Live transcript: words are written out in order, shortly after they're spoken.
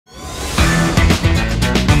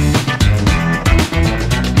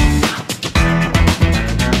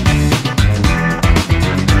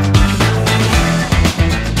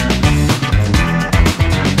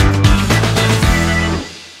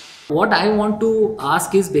what I want to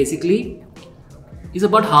ask is basically is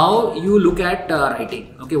about how you look at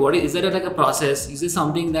writing. Okay, what is there like a process? Is this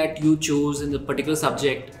something that you choose in the particular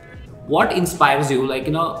subject? What inspires you? Like,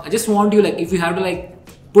 you know, I just want you, like, if you have to like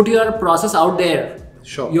put your process out there,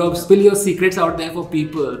 sure, you spill your secrets out there for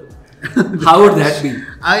people. How would that be?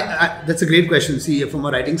 That's a great question. See, from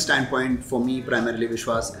a writing standpoint, for me primarily,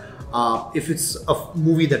 Vishwas, if it's a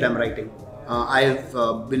movie that I'm writing, I've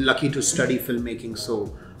been lucky to study filmmaking.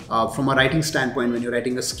 So from a writing standpoint, when you're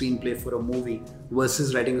writing a screenplay for a movie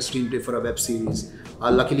versus writing a screenplay for a web series,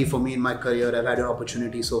 luckily for me in my career, I've had an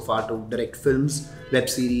opportunity so far to direct films, web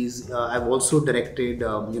series. I've also directed,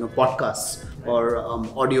 podcasts or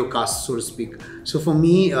audio casts, so to speak. So for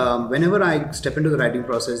me, whenever I step into the writing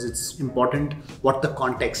process, it's important what the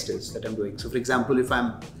context is that I'm doing. So for example, if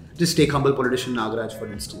I'm just take humble politician Nagaraj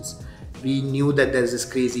for instance, we knew that there's this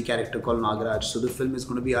crazy character called Nagaraj, so the film is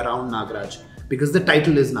going to be around Nagaraj because the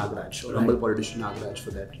title is Nagaraj, or Humble Politician Nagaraj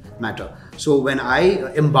for that matter. So when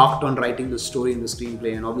I embarked on writing the story and the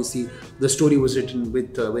screenplay, and obviously the story was written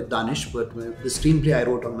with Danish, but the screenplay I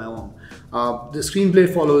wrote on my own. The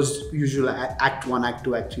screenplay follows usual Act 1, Act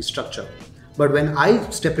 2, Act 3 structure. But when I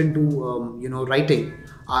step into writing,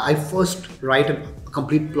 I first write a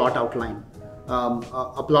complete plot outline.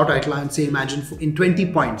 A plot outline, say imagine in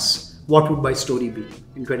 20 points, what would my story be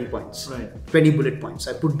in 20 points? Right. 20 bullet points.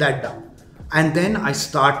 I put that down. And then I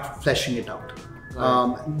start fleshing it out.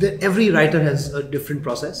 Right. Every writer has a different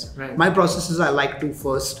process. Right. My process is I like to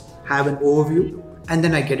first have an overview and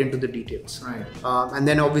then I get into the details. Right. And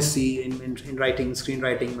then obviously in writing,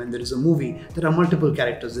 screenwriting, when there is a movie, there are multiple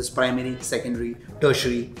characters. There's primary, secondary,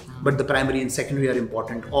 tertiary, but the primary and secondary are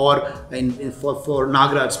important. Or for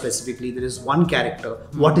Nagaraj specifically, there is one character.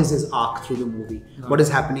 What is his arc through the movie? What is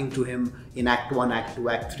happening to him in Act 1, Act 2,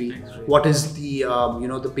 Act 3? What is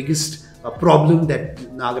the biggest problem that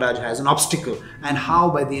Nagaraj has, an obstacle, and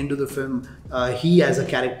how by the end of the film he as a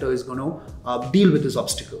character is going to deal with this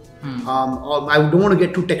obstacle. I don't want to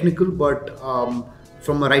get too technical, but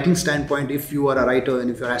from a writing standpoint, if you are a writer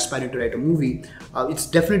and if you're aspiring to write a movie, it's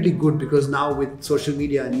definitely good because now with social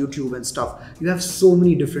media and YouTube and stuff, you have so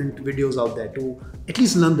many different videos out there to at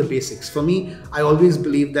least learn the basics. For me, I always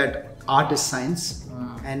believe that art is science,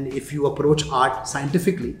 and if you approach art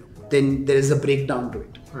scientifically, then there is a breakdown to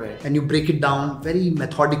it. Right. And you break it down very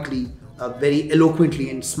methodically, very eloquently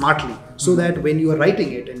and smartly, so that when you are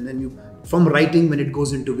writing it, and then from writing when it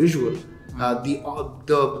goes into visual,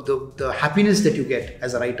 the happiness that you get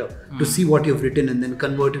as a writer to see what you've written and then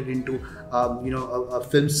convert it into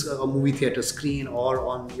a movie theater screen or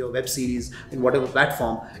on your web series in whatever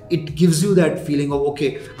platform, it gives you that feeling of,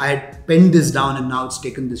 okay, I had penned this down and now it's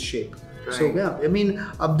taken this shape. Right. So yeah, I mean,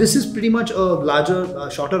 this is pretty much a larger,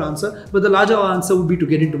 shorter answer, but the larger answer would be to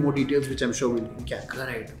get into more details, which I'm sure we can.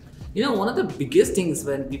 Correct. You know, one of the biggest things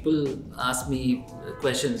when people ask me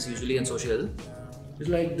questions, usually on social, is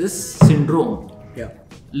like this syndrome. Yeah.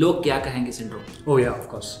 Log kya kahenge syndrome. Oh yeah, of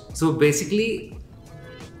course. So basically,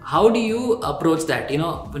 how do you approach that? You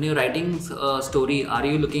know, when you're writing a story, are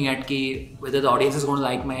you looking at whether the audience is going to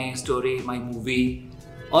like my story, my movie?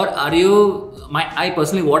 Or are you, I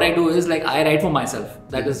personally, what I do is like I write for myself.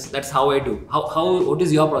 That's how I do. What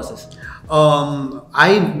is your process?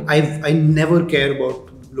 I never care about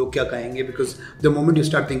log kya kahenge, because the moment you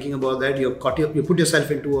start thinking about that, you put yourself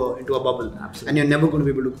into a bubble. Absolutely. And you're never going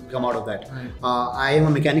to be able to come out of that. Right. I am a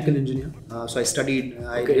mechanical engineer, so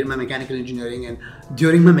I did my mechanical engineering, and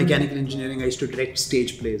during my mechanical engineering I used to direct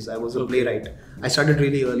stage plays. I was a playwright. I started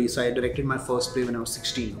really early, so I directed my first play when I was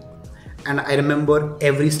 16. And I remember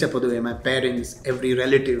every step of the way, my parents, every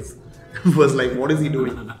relative was like, what is he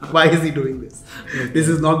doing? Why is he doing this? This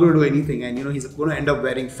is not going to do anything. And he's going to end up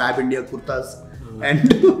wearing Fab India kurtas and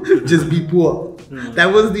just be poor.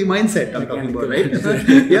 That was the mindset I'm talking about, right?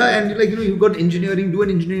 Yeah, and you've got engineering, do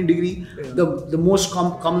an engineering degree. Yeah. The most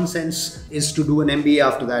common sense is to do an MBA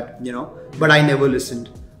after that, but I never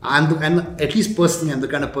listened. And at least personally, I'm the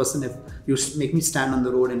kind of person, if you make me stand on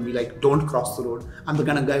the road and be like, don't cross the road, I'm the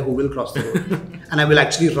kind of guy who will cross the road and I will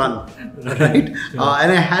actually run, right? Yeah.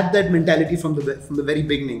 And I had that mentality from the very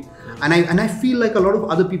beginning. Yeah. And I feel like a lot of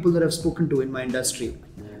other people that I've spoken to in my industry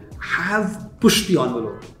have pushed the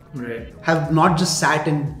envelope, right? Have not just sat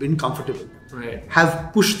and been comfortable, right?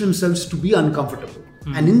 Have pushed themselves to be uncomfortable.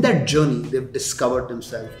 And in that journey, they've discovered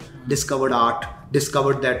themselves, discovered art,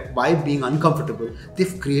 discovered that by being uncomfortable,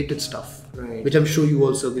 they've created stuff, right, which I'm sure you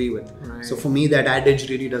also agree with. Right. So for me, that adage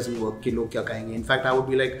really doesn't work कि लोग क्या कहेंगे. In fact, I would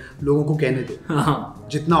be like, लोगों को कहने दो.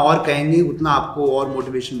 जितना और कहेंगे, उतना आपको और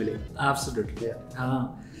motivation मिलेगा. Absolutely. Yeah.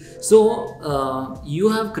 So you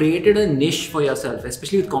have created a niche for yourself,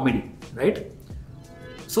 especially with comedy, right?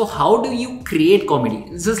 So how do you create comedy?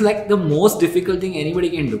 This is like the most difficult thing anybody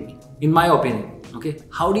can do, in my opinion. Okay,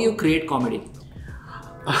 how do you create comedy?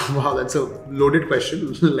 Wow, that's a loaded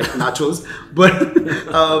question, like nachos.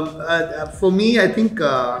 But for me, I think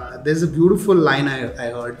there's a beautiful line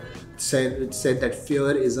I heard. It said that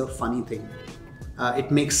fear is a funny thing.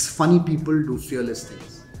 It makes funny people do fearless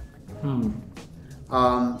things.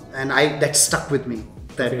 And that stuck with me.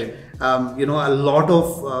 That Okay. a lot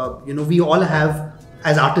of we all have,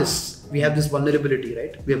 as artists, we have this vulnerability,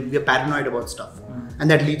 right? We are paranoid about stuff, and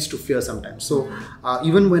that leads to fear sometimes. So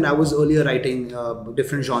even when I was earlier writing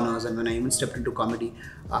different genres, and when I even stepped into comedy,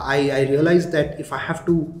 I realized that if I have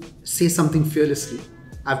to say something fearlessly,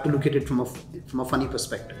 I have to look at it from a funny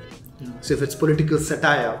perspective. So if it's political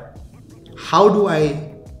satire, how do I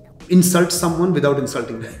insult someone without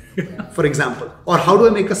insulting them, for example? Or how do I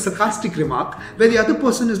make a sarcastic remark where the other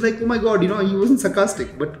person is like, oh my god, he wasn't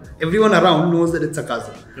sarcastic, but everyone around knows that it's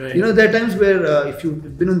sarcasm. Right. There are times where if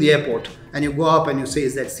you've been on the airport and you go up and you say,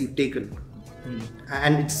 is that seat taken?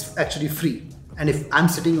 And it's actually free. And if I'm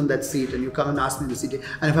sitting on that seat and you come and ask me the seat,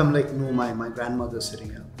 and if I'm like, no, my grandmother's sitting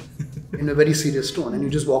here, in a very serious tone, and you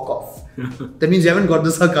just walk off, that means you haven't got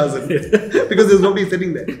the sarcasm because there's nobody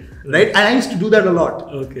sitting there, right? And I used to do that a lot.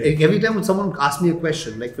 Okay. Every time when someone asks me a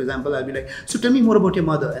question, like for example, I'll be like, so tell me more about your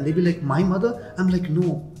mother, and they'll be like, my mother? I'm like,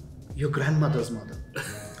 no, your grandmother's mother.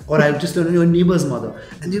 Or I'll just tell your neighbor's mother,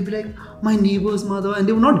 and they'll be like, my neighbor's mother, and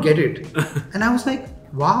they will not get it. And I was like,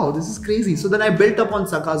 wow, this is crazy. So then I built up on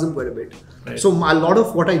sarcasm quite a bit. Right. So a lot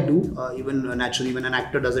of what I do, even naturally, when an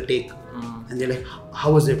actor does a take, and they're like,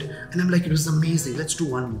 how was it? And I'm like, it was amazing. Let's do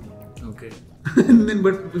one more. Okay. And then,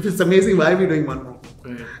 but if it's amazing, why are we doing one more?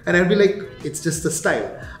 Right. And I'd be like, it's just the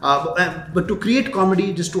style. But to create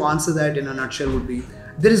comedy, just to answer that in a nutshell, would be,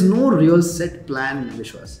 there is no real set plan,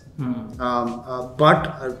 Vishwas.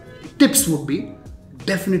 But tips would be,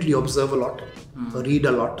 definitely observe a lot, read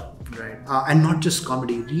a lot. Right. And not just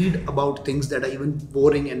comedy, read about things that are even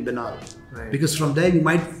boring and banal. Right. Because from there you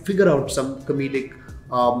might figure out some comedic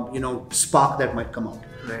spark that might come out.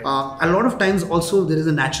 Right. A lot of times also there is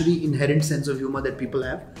a naturally inherent sense of humor that people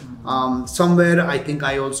have. Somewhere I think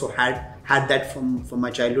I also had that from my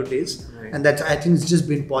childhood days. Right. And that I think it's just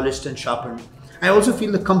been polished and sharpened. I also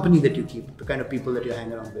feel the company that you keep, the kind of people that you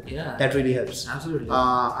hang around with, Yeah. that really helps. Absolutely.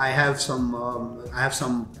 I have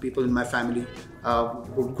some people in my family.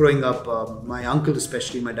 Growing up, my uncle,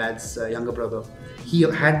 especially my dad's younger brother, he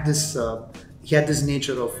had this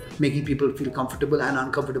nature of making people feel comfortable and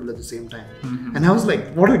uncomfortable at the same time. And I was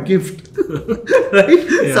like, what a gift, right?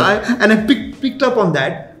 Yeah. So I picked up on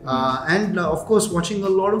that, and of course, watching a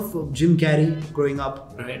lot of Jim Carrey growing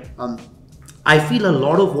up. Right. I feel a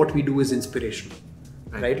lot of what we do is inspirational,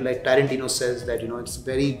 Right. right? Like Tarantino says that it's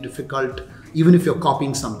very difficult, even if you're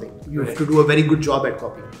copying something, you have Right. to do a very good job at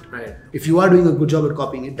copying it. Right. If you are doing a good job at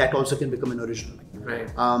copying it, that also can become an original. Right.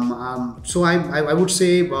 So I would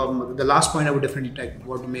say the last point I would definitely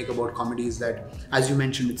want to make about comedy is that, as you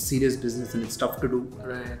mentioned, it's serious business and it's tough to do.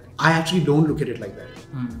 Right. I actually don't look at it like that.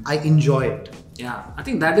 I enjoy it. Yeah. I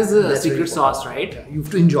think that is the That's very secret sauce, right? Yeah, you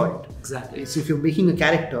have to enjoy it. Exactly. So if you're making a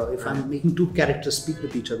character, if I'm making two characters speak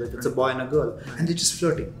with each other, if it's a boy and a girl, and they're just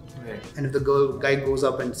flirting. Right. And if the guy goes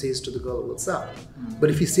up and says to the girl, what's up? But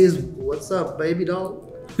if he says, what's up, baby doll?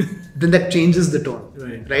 then that changes the tone.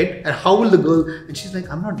 Right. And how will the girl, and she's like,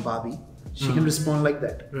 I'm not Barbie. She can respond like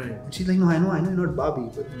that. Right. And she's like, no, I know you're not Barbie,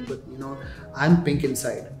 but I'm pink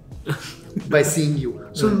inside by seeing you.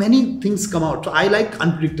 So many things come out. So I like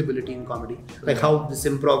unpredictability in comedy, like how this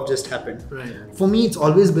improv just happened. Right. For me, it's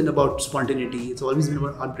always been about spontaneity. It's always been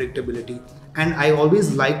about unpredictability. And I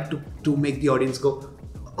always like to make the audience go,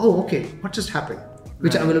 oh, okay, what just happened?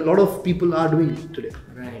 Which Right. a lot of people are doing today.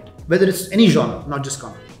 Right. Whether it's any genre, not just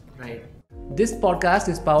comedy. Right. This podcast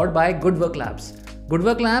is powered by Good Work Labs. Good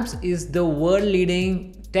Work Labs is the world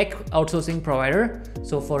leading tech outsourcing provider.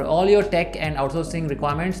 So for all your tech and outsourcing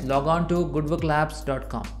requirements, log on to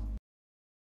goodworklabs.com.